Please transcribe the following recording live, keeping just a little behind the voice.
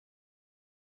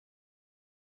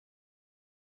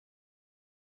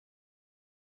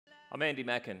I'm Andy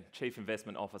Macken, Chief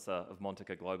Investment Officer of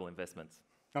Montaka Global Investments.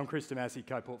 I'm Chris Demasi,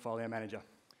 Co-Portfolio Manager.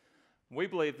 We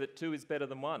believe that two is better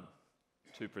than one.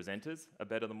 Two presenters are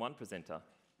better than one presenter.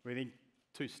 We think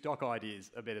two stock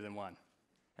ideas are better than one.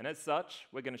 And as such,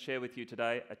 we're going to share with you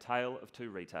today a tale of two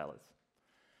retailers.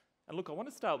 And look, I want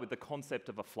to start with the concept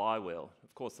of a flywheel.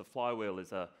 Of course, the flywheel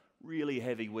is a really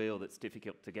heavy wheel that's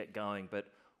difficult to get going, but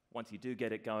once you do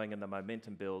get it going and the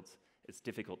momentum builds, it's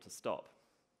difficult to stop.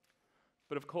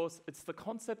 But of course, it's the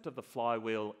concept of the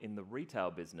flywheel in the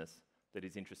retail business that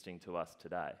is interesting to us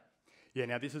today. Yeah,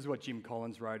 now this is what Jim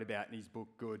Collins wrote about in his book,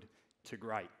 Good to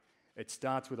Great. It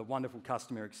starts with a wonderful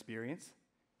customer experience.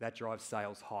 That drives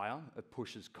sales higher. It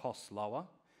pushes costs lower.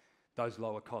 Those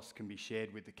lower costs can be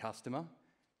shared with the customer.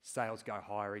 Sales go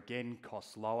higher again,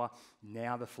 costs lower.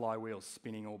 Now the flywheel's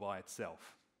spinning all by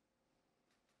itself.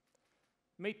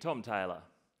 Meet Tom Taylor.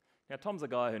 Now, Tom's a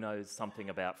guy who knows something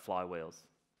about flywheels.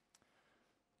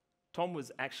 Tom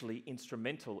was actually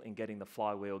instrumental in getting the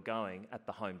flywheel going at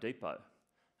the Home Depot.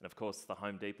 And of course, the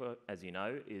Home Depot, as you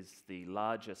know, is the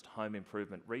largest home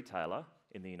improvement retailer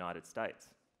in the United States.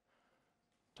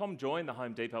 Tom joined the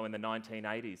Home Depot in the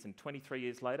 1980s, and 23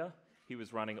 years later, he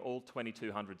was running all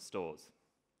 2,200 stores.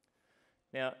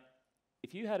 Now,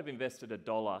 if you had have invested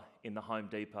 $1 in the Home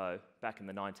Depot back in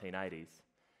the 1980s,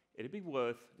 it'd be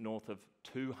worth north of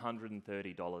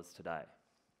 $230 today.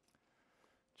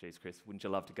 Geez, Chris, wouldn't you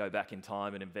love to go back in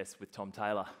time and invest with Tom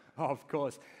Taylor? Oh, of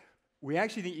course. We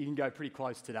actually think you can go pretty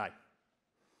close today.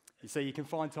 You see, you can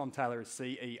find Tom Taylor as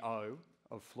CEO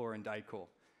of Floor & Decor.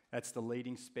 That's the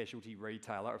leading specialty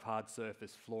retailer of hard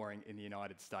surface flooring in the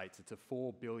United States. It's a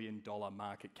 $4 billion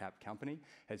market cap company,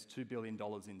 has $2 billion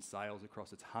in sales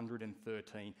across its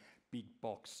 113 big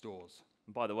box stores.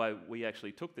 And by the way, we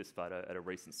actually took this photo at a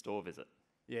recent store visit.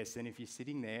 Yes, and if you're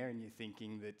sitting there and you're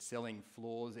thinking that selling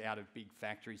floors out of big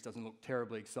factories doesn't look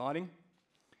terribly exciting,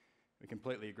 we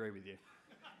completely agree with you.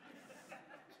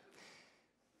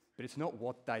 But it's not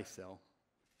what they sell,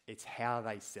 it's how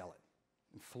they sell it.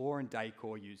 And Floor &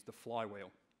 Decor use the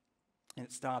flywheel. And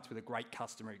it starts with a great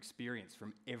customer experience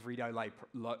from everyday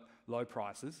low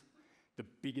prices, the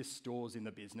biggest stores in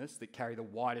the business that carry the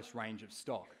widest range of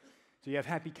stock. So you have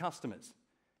happy customers,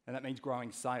 and that means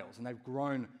growing sales. And they've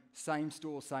grown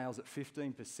same-store sales at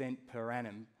 15% per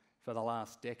annum for the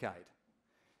last decade.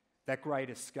 That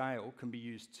greater scale can be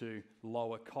used to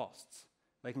lower costs.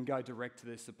 They can go direct to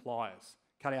their suppliers,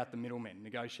 cut out the middlemen,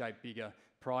 negotiate bigger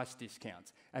price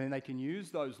discounts, and then they can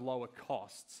use those lower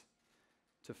costs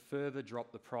to further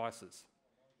drop the prices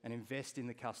and invest in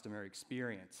the customer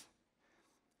experience.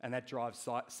 And that drives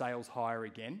sales higher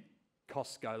again,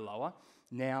 costs go lower.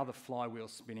 Now the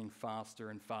flywheel's spinning faster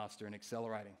and faster and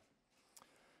accelerating.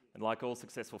 And like all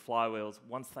successful flywheels,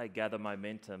 once they gather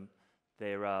momentum,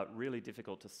 they're really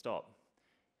difficult to stop.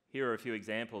 Here are a few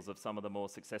examples of some of the more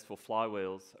successful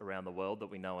flywheels around the world that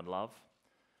we know and love.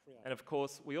 And of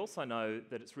course, we also know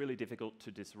that it's really difficult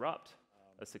to disrupt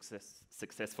a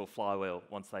successful flywheel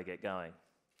once they get going.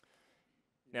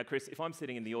 Now, Chris, if I'm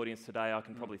sitting in the audience today, I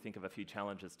can probably think of a few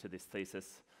challenges to this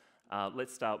thesis.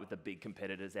 Let's start with the big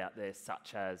competitors out there,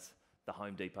 such as the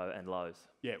Home Depot and Lowe's.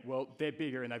 Yeah, well, they're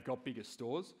bigger and they've got bigger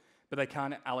stores, but they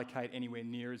can't allocate anywhere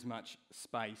near as much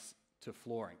space to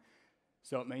flooring.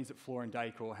 So it means that Floor &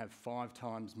 Decor have 5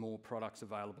 times more products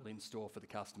available in store for the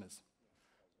customers.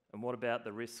 And what about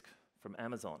the risk from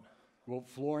Amazon? Well,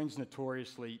 flooring's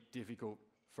notoriously difficult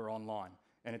for online,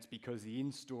 and it's because the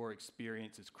in-store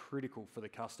experience is critical for the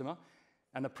customer,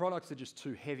 and the products are just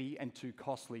too heavy and too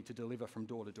costly to deliver from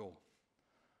door to door.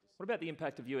 What about the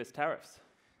impact of US tariffs?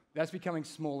 That's becoming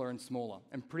smaller and smaller,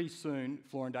 and pretty soon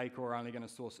Floor & Decor are only going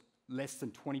to source less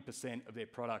than 20% of their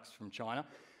products from China,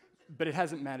 but it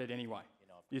hasn't mattered anyway.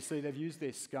 You see, they've used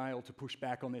their scale to push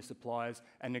back on their suppliers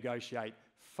and negotiate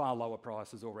far lower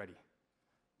prices already.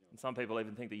 And some people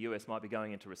even think the US might be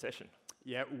going into recession.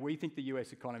 Yeah, we think the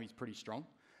US economy is pretty strong.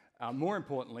 More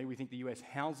importantly, we think the US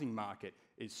housing market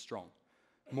is strong.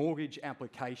 Mortgage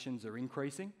applications are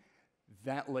increasing.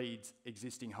 That leads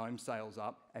existing home sales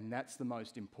up, and that's the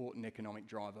most important economic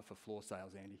driver for floor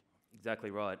sales, Andy.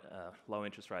 Exactly right. Low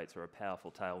interest rates are a powerful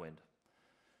tailwind.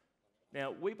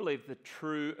 Now, we believe the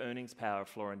true earnings power of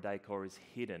Floor & Decor is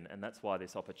hidden, and that's why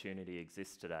this opportunity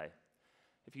exists today.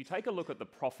 If you take a look at the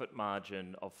profit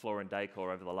margin of Floor &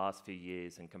 Decor over the last few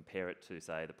years and compare it to,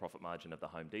 say, the profit margin of the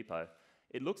Home Depot,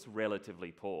 it looks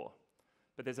relatively poor.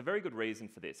 But there's a very good reason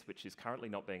for this, which is currently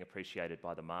not being appreciated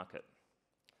by the market.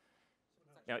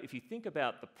 Now, if you think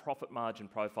about the profit margin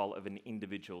profile of an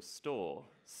individual store,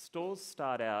 stores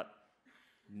start out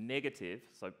negative,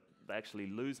 so they actually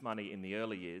lose money in the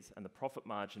early years, and the profit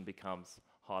margin becomes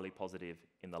highly positive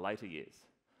in the later years.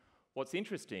 What's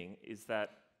interesting is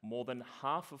that more than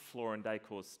half of Floor &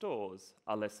 Decor's stores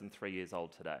are less than 3 years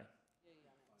old today.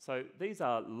 So these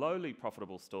are lowly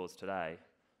profitable stores today,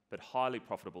 but highly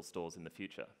profitable stores in the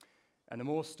future. And the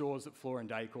more stores that Floor &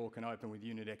 Decor can open with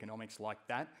unit economics like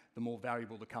that, the more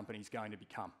valuable the company's going to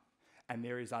become. And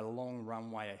there is a long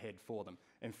runway ahead for them.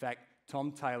 In fact,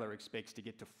 Tom Taylor expects to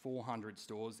get to 400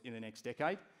 stores in the next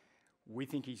decade. We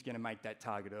think he's going to make that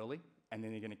target early, and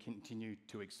then they're going to continue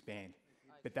to expand.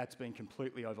 But that's been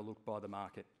completely overlooked by the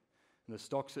market. And the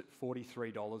stock's at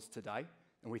 $43 today,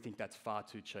 and we think that's far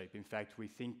too cheap. In fact, we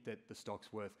think that the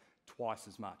stock's worth twice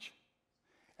as much.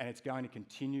 And it's going to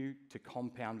continue to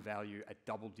compound value at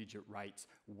double-digit rates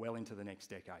well into the next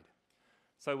decade.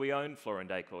 So we own Floor &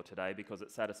 Decor today because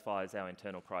it satisfies our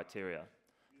internal criteria.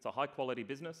 It's a high-quality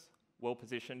business,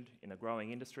 well-positioned in a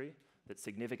growing industry that's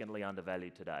significantly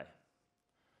undervalued today.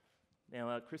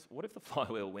 Now, Chris, what if the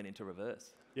flywheel went into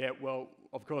reverse? Yeah, well,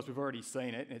 of course, we've already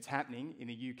seen it, and it's happening in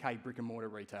the UK brick-and-mortar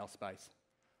retail space.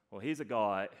 Well, here's a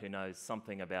guy who knows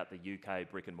something about the UK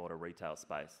brick-and-mortar retail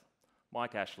space.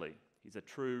 Mike Ashley. He's a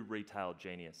true retail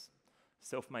genius,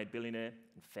 self-made billionaire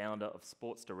and founder of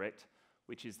Sports Direct,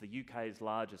 which is the UK's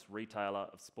largest retailer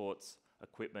of sports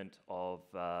equipment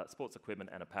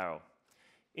and apparel.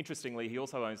 Interestingly, he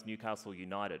also owns Newcastle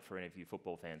United, for any of you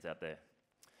football fans out there.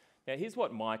 Now, here's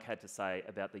what Mike had to say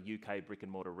about the UK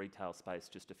brick-and-mortar retail space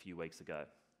just a few weeks ago.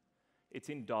 It's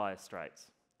in dire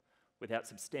straits. Without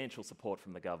substantial support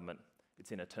from the government,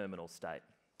 it's in a terminal state.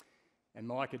 And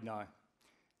Mike would know.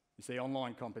 You see,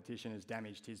 online competition has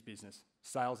damaged his business.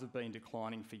 Sales have been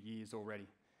declining for years already.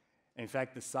 In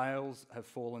fact, the sales have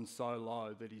fallen so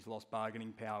low that he's lost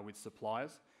bargaining power with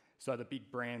suppliers. So the big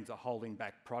brands are holding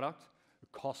back product, the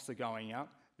costs are going up,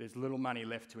 there's little money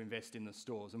left to invest in the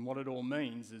stores. And what it all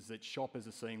means is that shoppers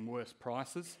are seeing worse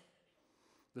prices,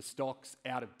 the stock's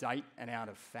out of date and out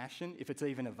of fashion, if it's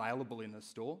even available in the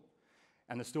store,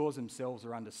 and the stores themselves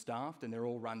are understaffed and they're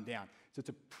all run down. So it's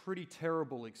a pretty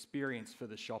terrible experience for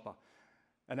the shopper.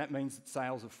 And that means that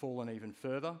sales have fallen even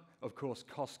further. Of course,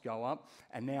 costs go up,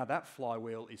 and now that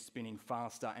flywheel is spinning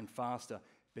faster and faster,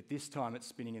 but this time it's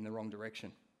spinning in the wrong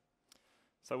direction.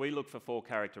 So we look for 4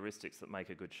 characteristics that make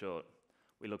a good short.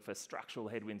 We look for structural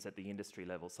headwinds at the industry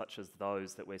level, such as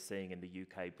those that we're seeing in the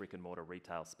UK brick-and-mortar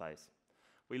retail space.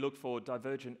 We look for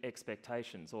divergent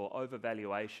expectations or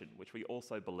overvaluation, which we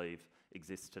also believe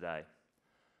exists today.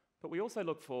 But we also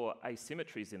look for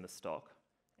asymmetries in the stock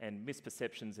and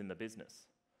misperceptions in the business.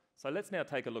 So let's now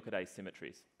take a look at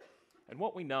asymmetries. And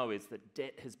what we know is that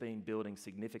debt has been building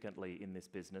significantly in this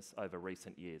business over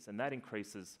recent years, and that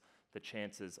increases the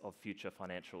chances of future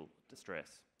financial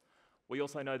distress. We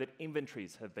also know that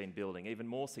inventories have been building even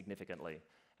more significantly,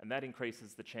 and that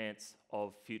increases the chance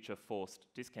of future forced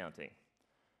discounting.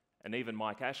 And even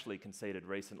Mike Ashley conceded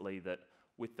recently that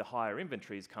with the higher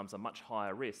inventories comes a much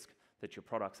higher risk that your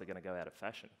products are going to go out of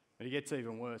fashion. But it gets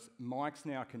even worse. Mike's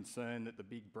now concerned that the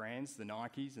big brands, the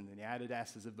Nikes and the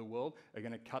Adidas's of the world, are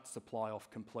going to cut supply off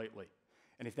completely.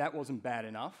 And if that wasn't bad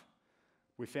enough,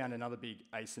 we found another big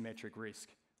asymmetric risk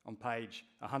on page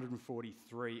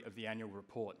 143 of the annual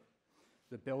report.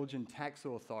 The Belgian tax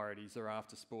authorities are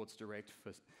after Sports Direct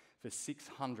for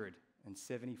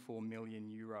 674 million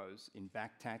euros in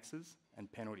back taxes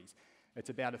and penalties. It's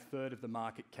about a third of the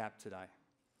market cap today.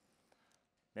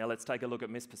 Now let's take a look at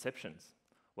misperceptions.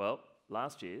 Well,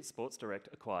 last year, Sports Direct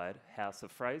acquired House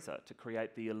of Fraser to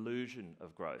create the illusion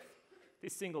of growth.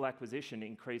 This single acquisition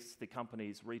increased the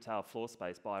company's retail floor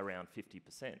space by around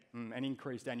 50%. And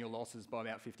increased annual losses by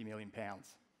about £50 million.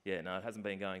 Yeah, no, it hasn't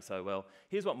been going so well.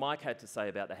 Here's what Mike had to say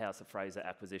about the House of Fraser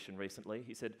acquisition recently.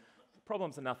 He said, "The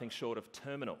problems are nothing short of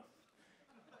terminal."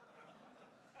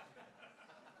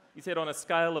 He said, on a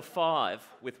scale of 5,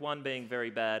 with 1 being very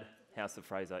bad, House of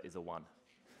Fraser is a 1.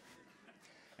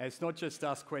 And it's not just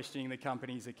us questioning the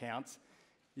company's accounts.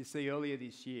 You see, earlier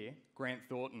this year, Grant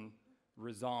Thornton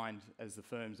resigned as the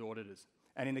firm's auditors.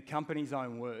 And in the company's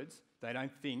own words, they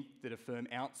don't think that a firm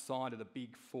outside of the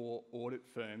big 4 audit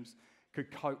firms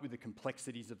could cope with the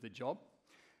complexities of the job.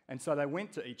 And so they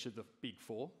went to each of the big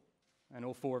 4, and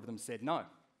all 4 of them said no.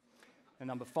 And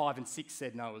number 5 and 6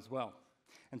 said no as well.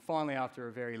 And finally, after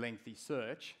a very lengthy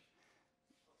search,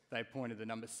 they appointed the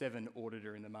number 7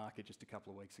 auditor in the market just a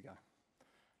couple of weeks ago.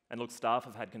 And look, staff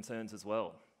have had concerns as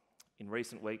well. In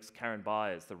recent weeks, Karen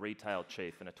Byers, the retail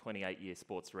chief and a 28-year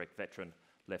Sports Direct veteran,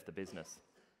 left the business.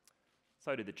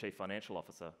 So did the chief financial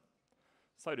officer.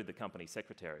 So did the company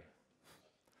secretary.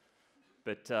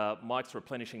 But Mike's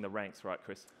replenishing the ranks, right,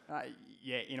 Chris?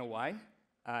 Yeah, in a way.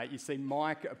 You see,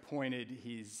 Mike appointed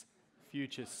his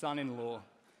future son-in-law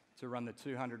to run the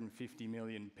 £250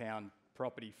 million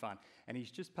property fund. And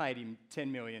he's just paid him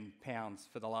 £10 million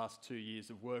for the last 2 years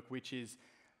of work, which is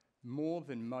more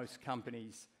than most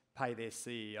companies pay their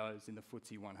CEOs in the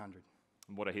FTSE 100.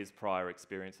 And what are his prior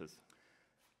experiences?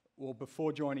 Well,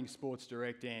 before joining Sports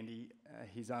Direct, Andy,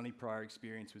 his only prior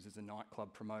experience was as a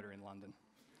nightclub promoter in London.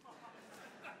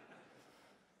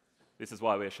 This is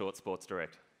why we're short Sports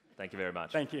Direct. Thank you very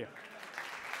much. Thank you.